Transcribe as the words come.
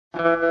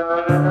You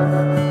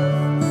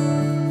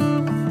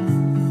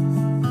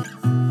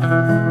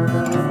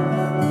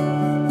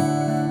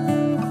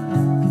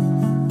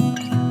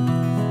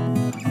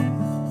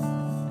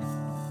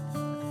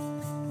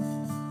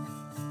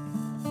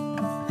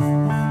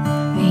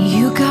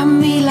got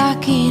me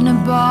like in a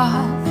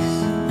box.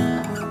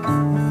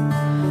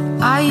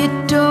 I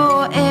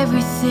adore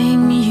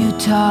everything you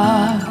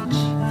touch.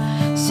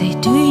 Say,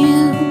 do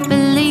you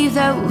believe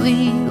that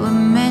we were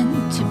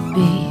meant to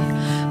be?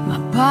 My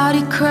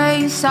body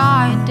craves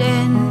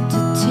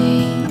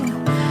identity.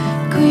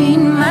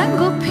 Green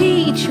mango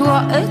peach,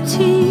 what a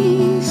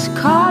tease.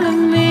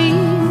 Calling me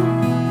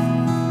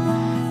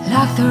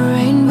like the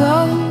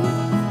rainbow.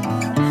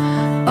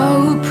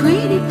 Oh,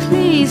 pretty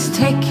please,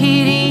 take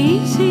it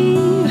easy.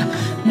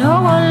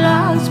 No one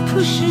likes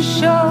push and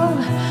shove.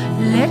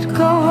 Let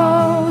go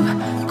of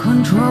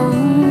control.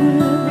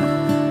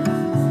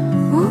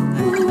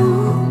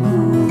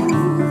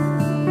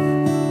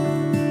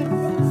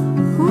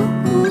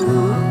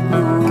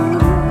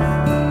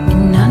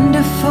 In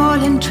under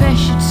fallen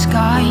treasured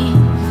skies,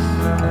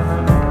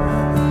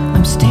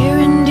 I'm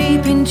staring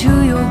deep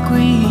into your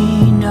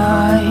green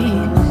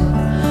eyes.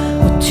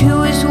 Well,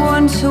 two is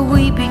one, so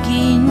we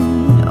begin.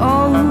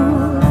 Oh,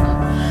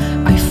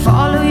 I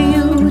follow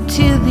you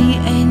till the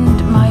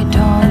end, my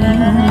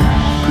darling.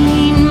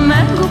 Green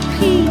mango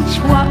peach,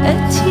 what a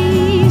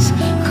tease.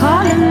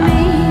 Calling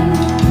me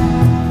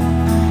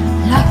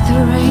like the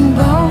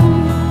rainbow.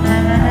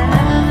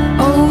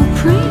 Oh,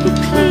 pretty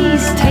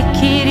please, take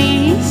it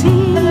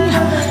easy.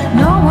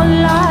 No one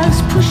likes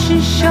push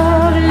and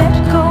shove. Let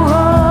go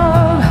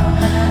of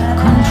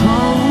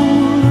control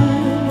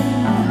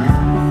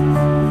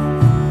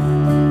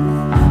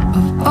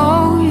of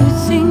all you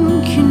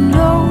think you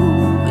know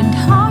and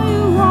how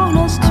you want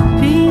us to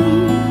be.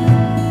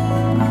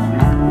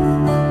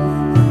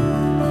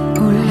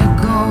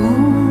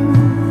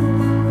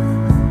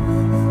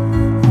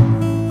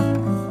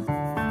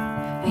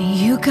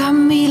 You got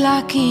me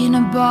like in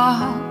a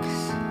box.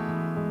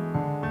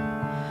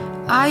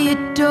 I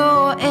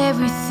adore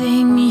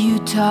everything you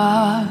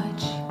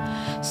touch.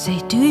 Say,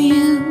 do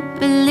you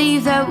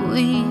believe that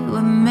we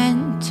were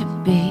meant to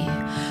be?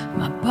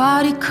 My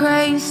body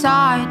craves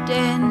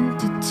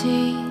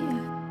identity.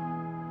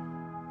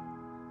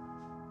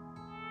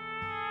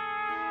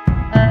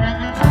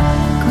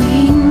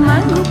 Green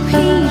mango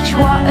peach,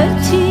 what a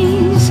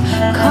tease.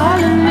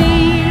 Calling me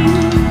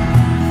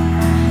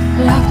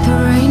like the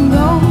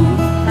rainbow.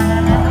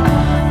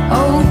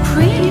 Oh,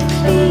 pretty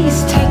please,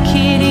 take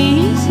it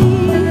easy.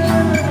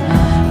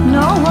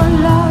 No one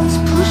loves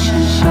push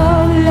and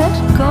shove. Let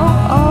go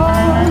of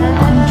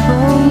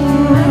control.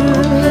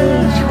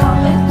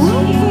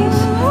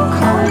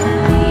 Calling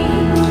me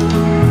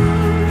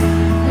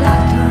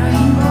like the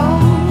rainbow.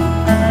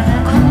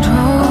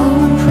 Control,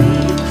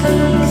 pretty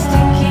please,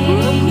 take it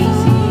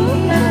easy.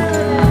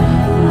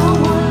 No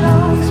one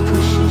loves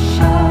push and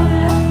shove.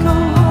 Let go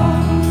of.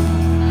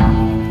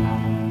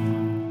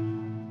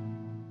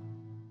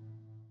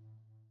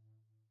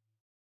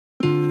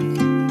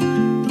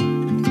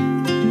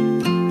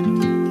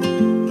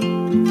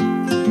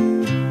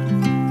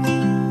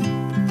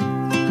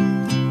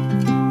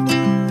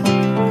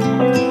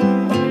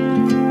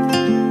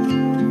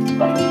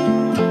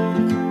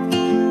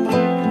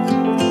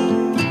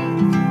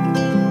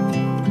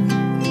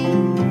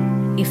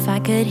 If I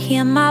could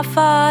hear my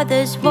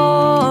father's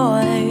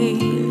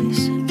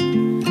voice,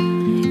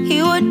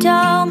 he would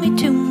tell me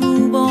to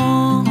move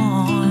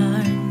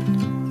on.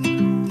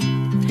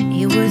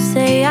 He would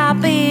say I'll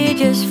be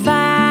just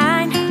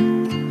fine.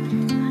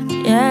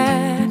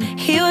 Yeah,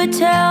 he would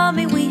tell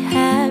me we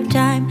have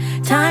time,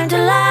 time to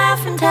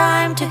laugh and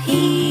time to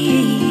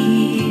heal.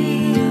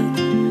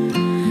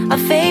 Our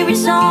favorite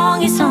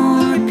song is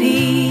on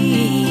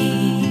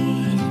repeat,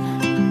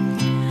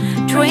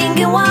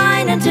 drinking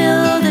wine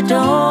until the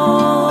dawn,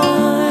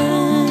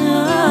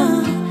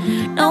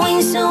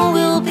 knowing soon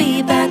we'll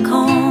be back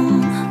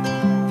home.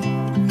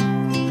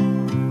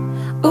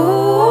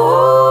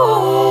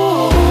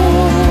 Ooh,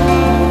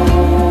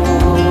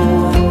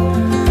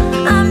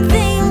 I'm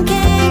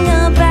thinking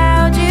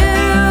about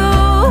you.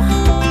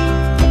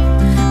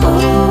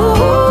 Ooh,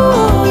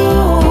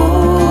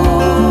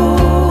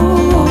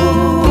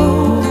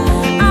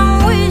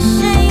 I'm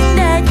wishing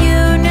that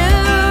you knew.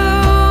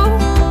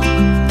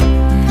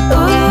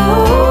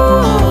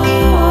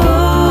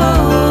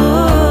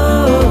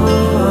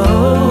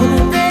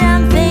 That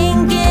I'm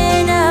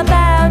thinking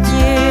about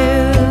you.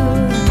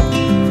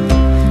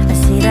 I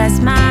see that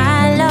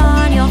smile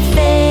on your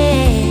face.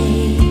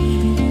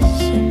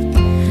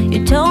 You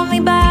told me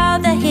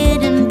about the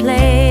hidden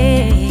place,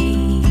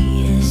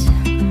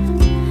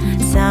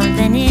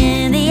 something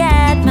in the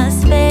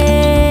atmosphere.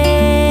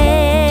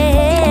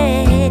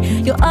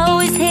 You're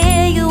always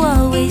here, you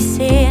always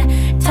here.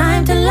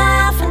 Time to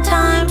laugh and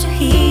time to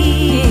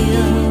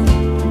heal.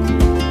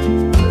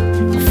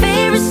 My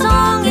favorite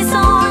song is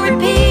on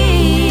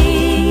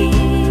repeat,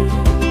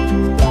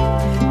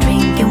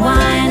 drinking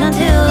wine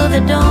until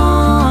the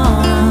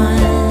dawn,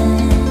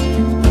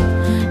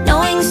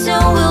 knowing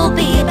soon we'll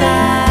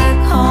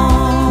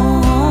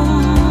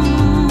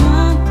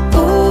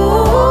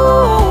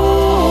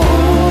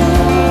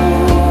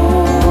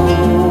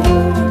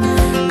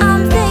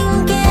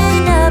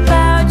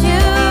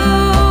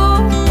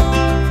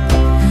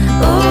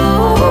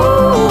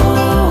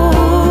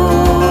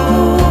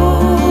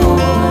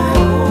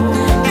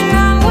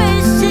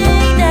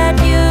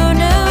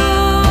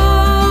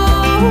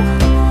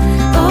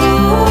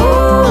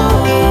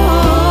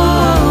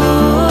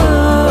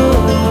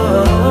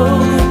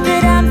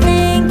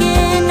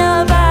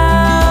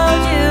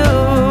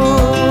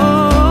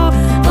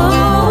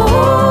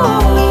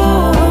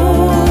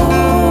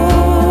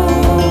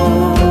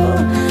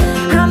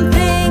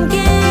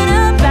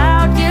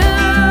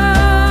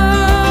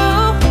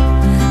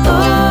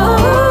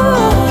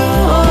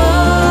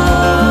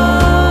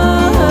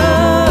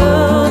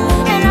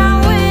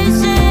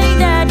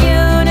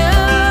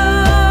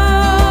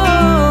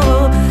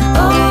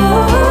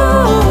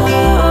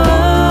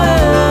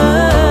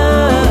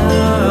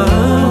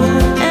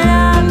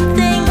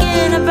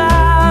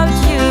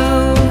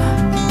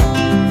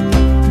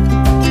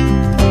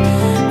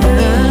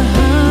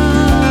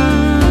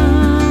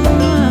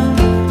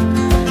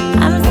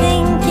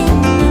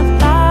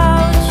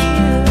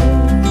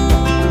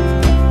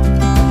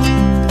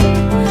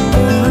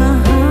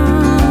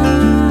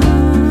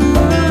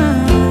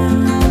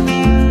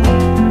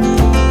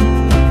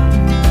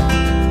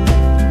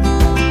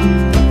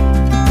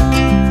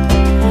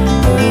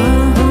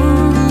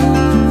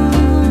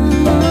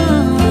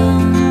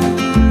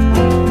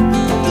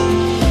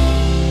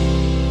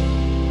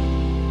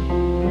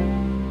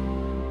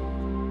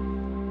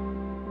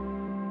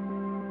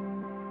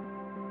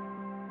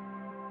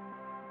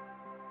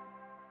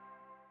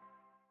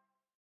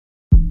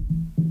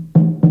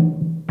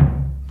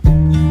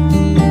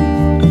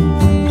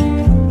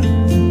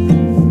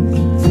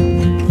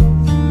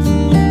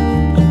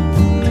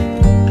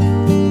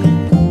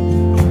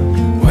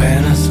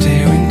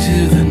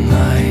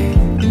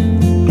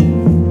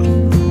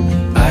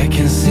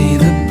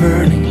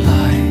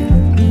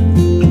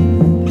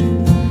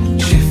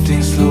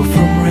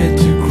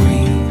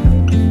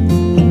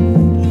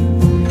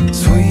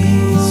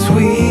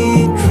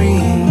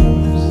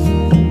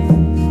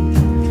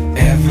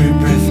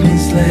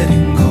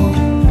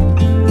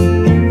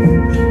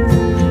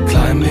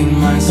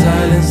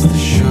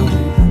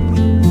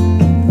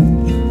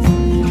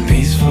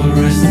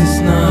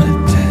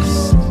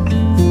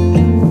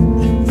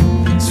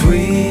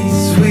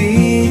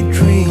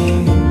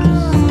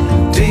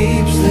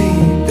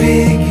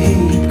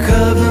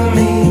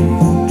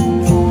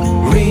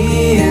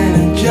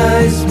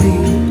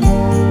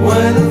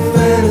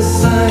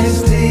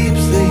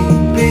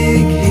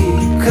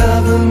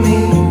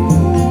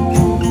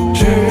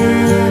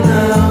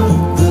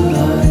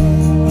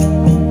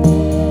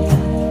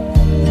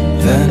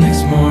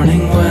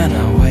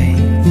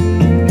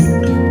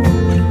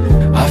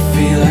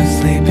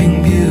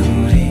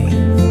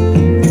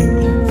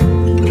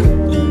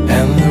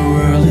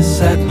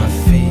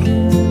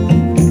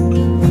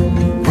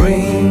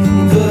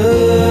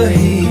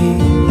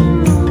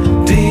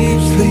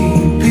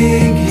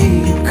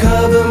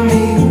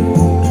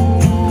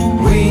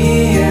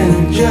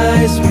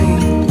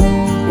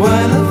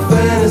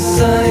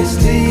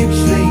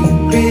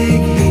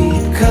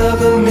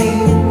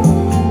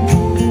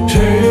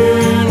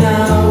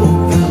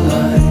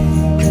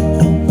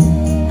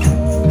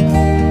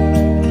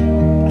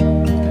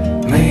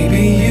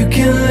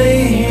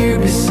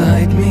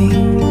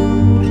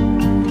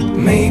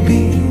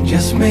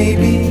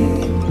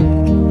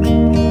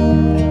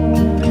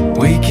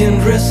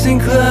Weekend resting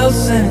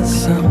clouds and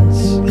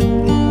suns.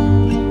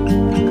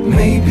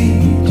 Maybe,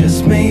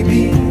 just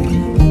maybe,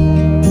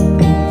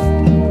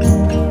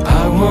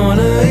 I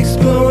wanna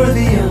explore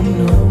the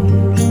unknown.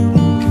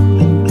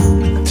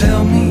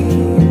 Tell me,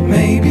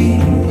 maybe,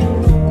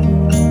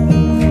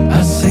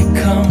 I say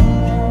come,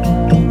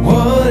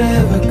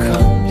 whatever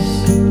comes.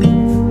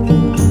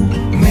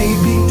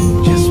 Maybe,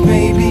 just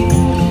maybe,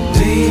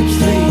 deep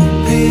sleep,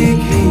 big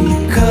heat,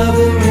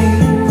 cover me,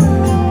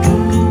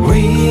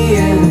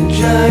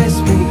 re-energize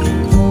me,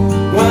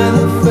 while I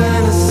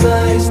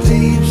fantasize.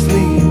 Deep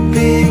sleep,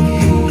 big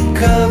heat,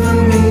 cover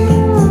me,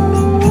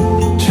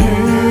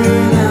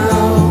 turn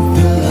out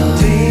the light.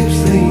 Deep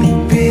sleep,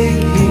 big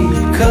heat,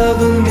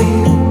 cover me,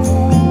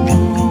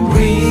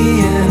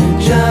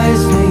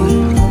 re-energize me,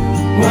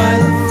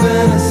 while I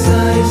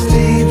fantasize.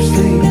 Deep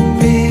sleep,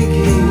 big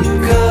heat,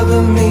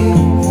 cover me,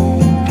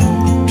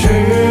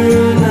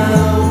 turn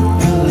out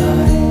the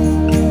light.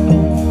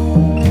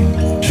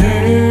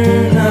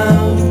 Turn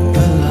out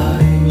the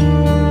light.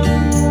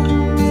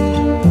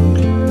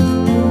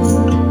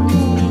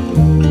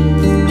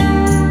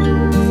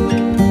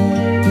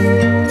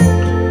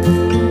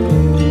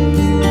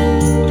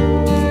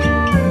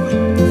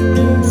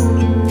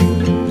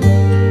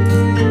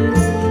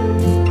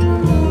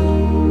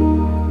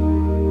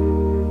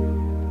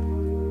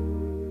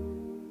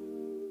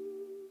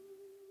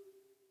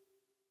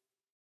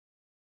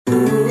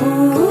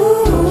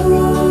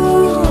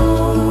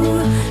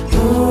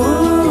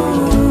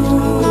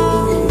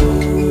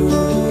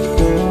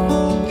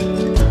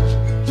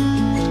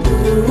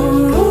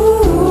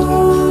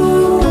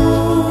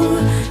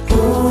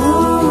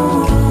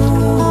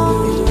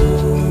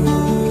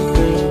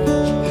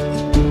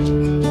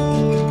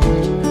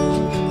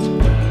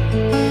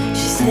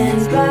 She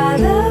stands by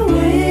the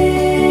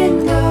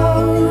window,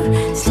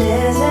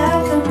 stares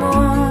at the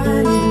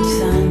morning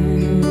sun.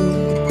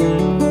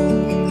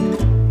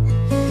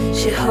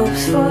 She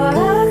hopes for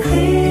a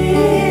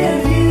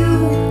clear view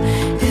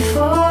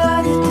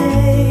before the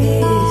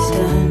day is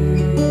done.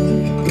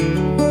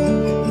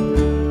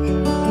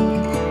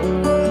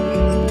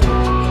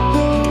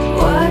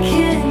 What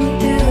can you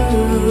do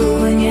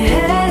when you're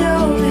head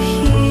over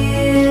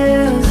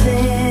heels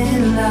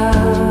in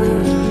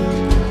love?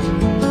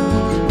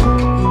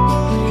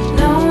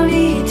 No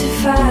need to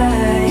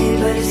fight,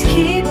 but it's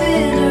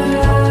keeping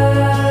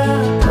her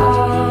up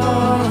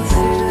all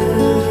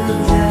through the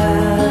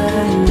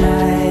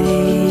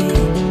night.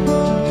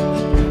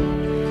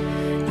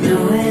 No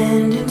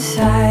end in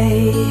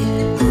sight.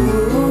 Ooh,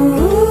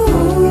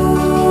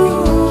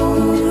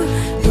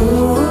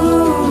 ooh.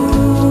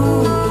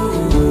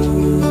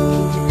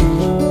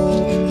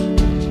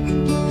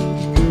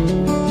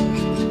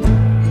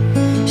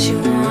 She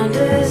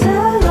wanders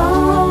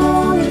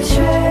along the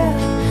trail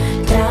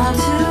down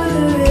to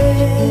the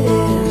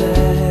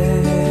river,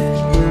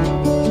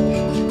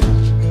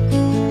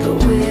 but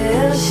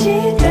will she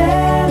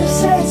dare to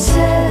set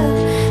sail?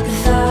 The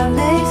thought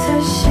makes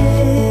her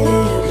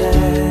shiver.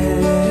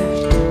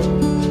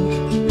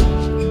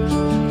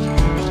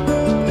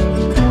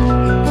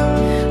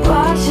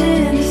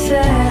 Watching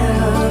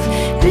herself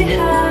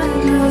behind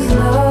those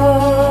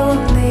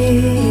lonely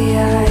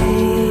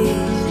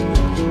eyes.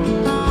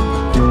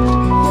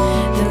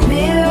 The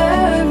mirror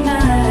of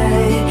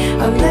night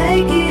are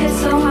making it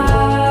so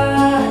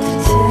hard to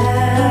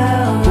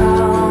tell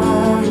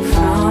wrong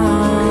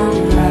from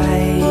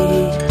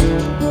right.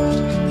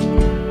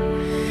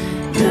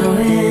 No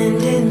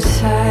end in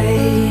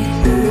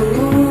sight. Ooh, ooh,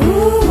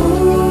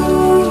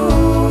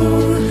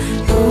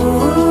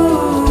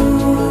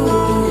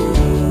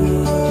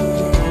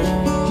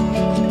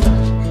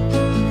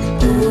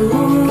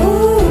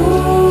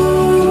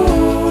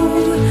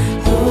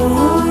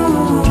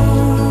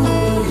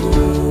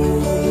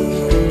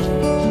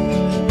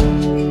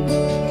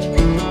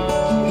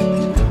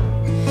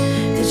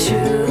 the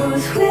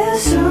truth will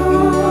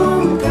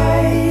soon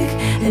break.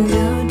 A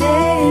new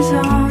day is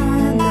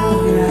on the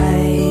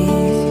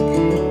rise.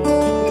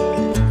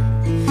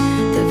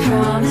 The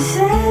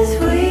promises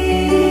we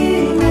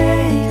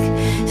make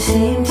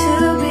seem to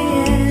be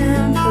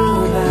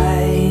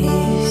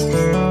improvised.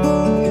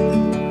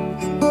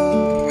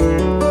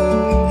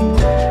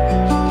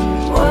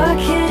 What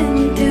can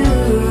you do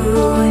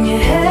when you're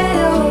head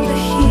over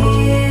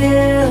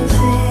heels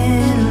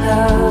in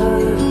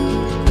love?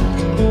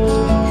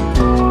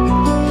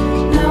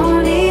 No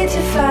need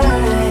to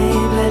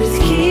fight, but it's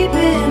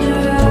keeping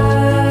her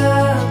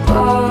up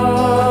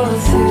all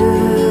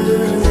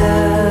through the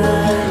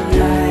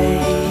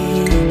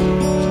night.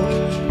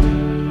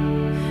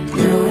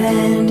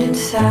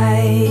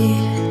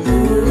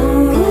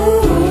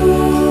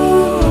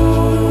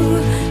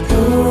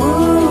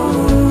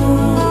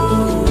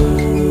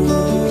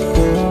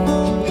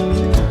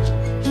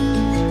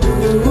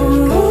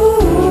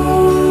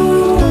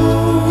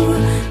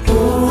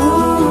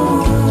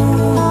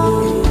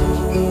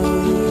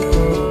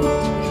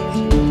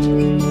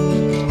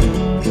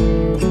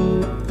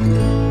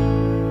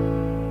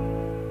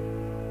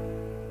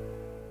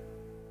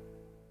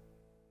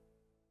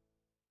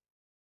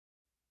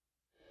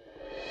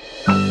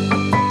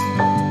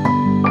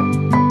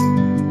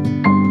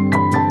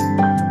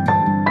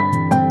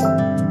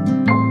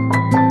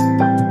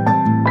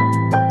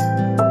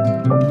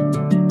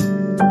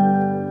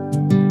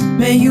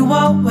 May you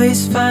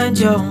always find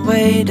your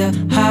way to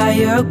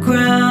higher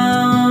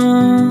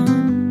ground.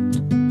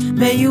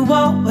 May you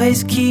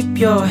always keep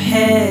your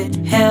head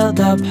held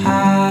up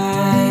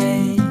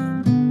high.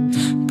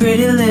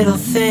 Pretty little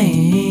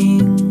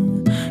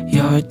thing,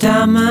 you're a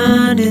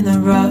diamond in the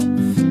rough,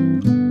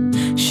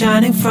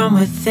 shining from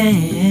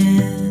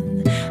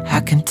within. I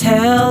can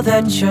tell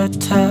that you're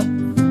tough.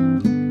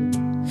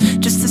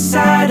 Just the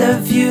sight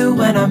of you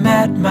when I'm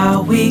at my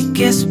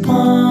weakest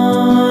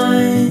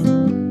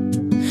point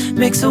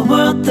makes a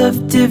world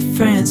of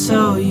difference,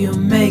 oh you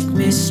make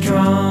me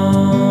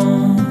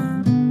strong.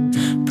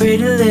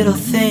 Pretty little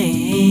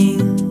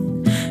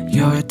thing,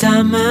 you're a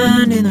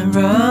diamond in the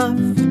rough,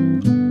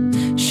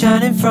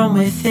 shining from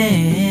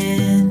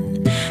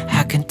within.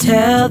 I can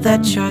tell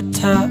that you're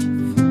tough.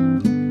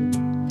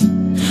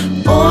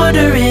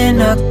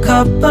 Ordering a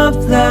cup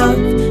of love,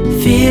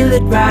 feel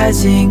it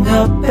rising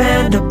up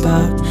and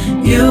above.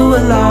 You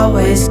will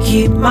always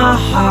keep my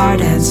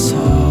heart and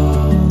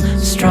soul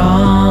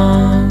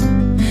strong.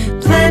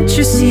 Plant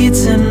your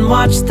seeds and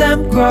watch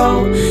them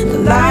grow. The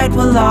light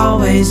will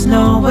always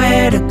know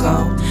where to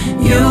go.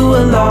 You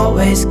will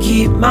always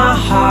keep my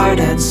heart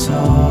and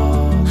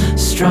soul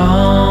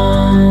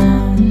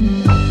strong.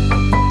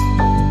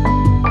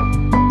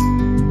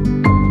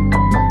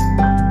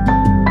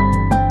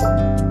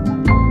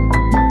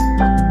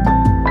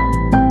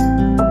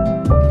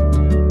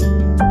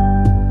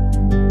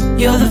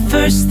 You're the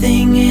first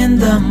thing in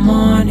the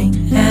morning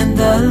and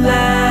the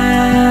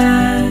last.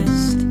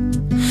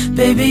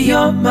 Baby,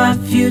 you're my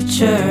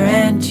future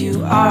and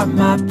you are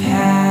my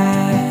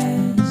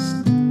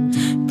past.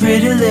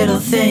 Pretty little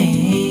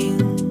thing,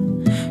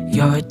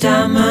 you're a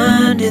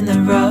diamond in the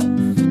rough,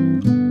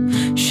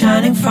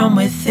 shining from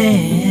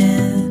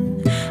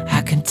within.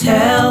 I can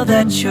tell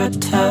that you're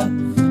tough.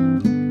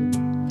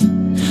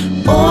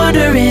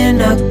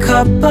 Ordering a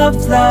cup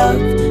of love,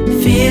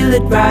 feel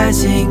it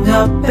rising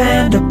up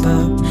and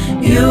above.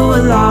 You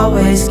will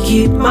always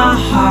keep my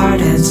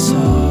heart and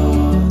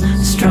soul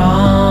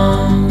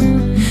strong.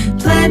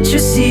 Plant your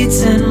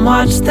seeds and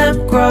watch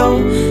them grow.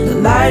 The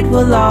light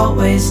will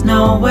always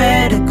know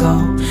where to go.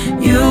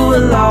 You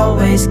will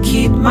always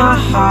keep my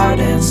heart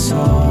and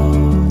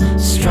soul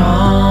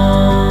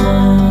strong.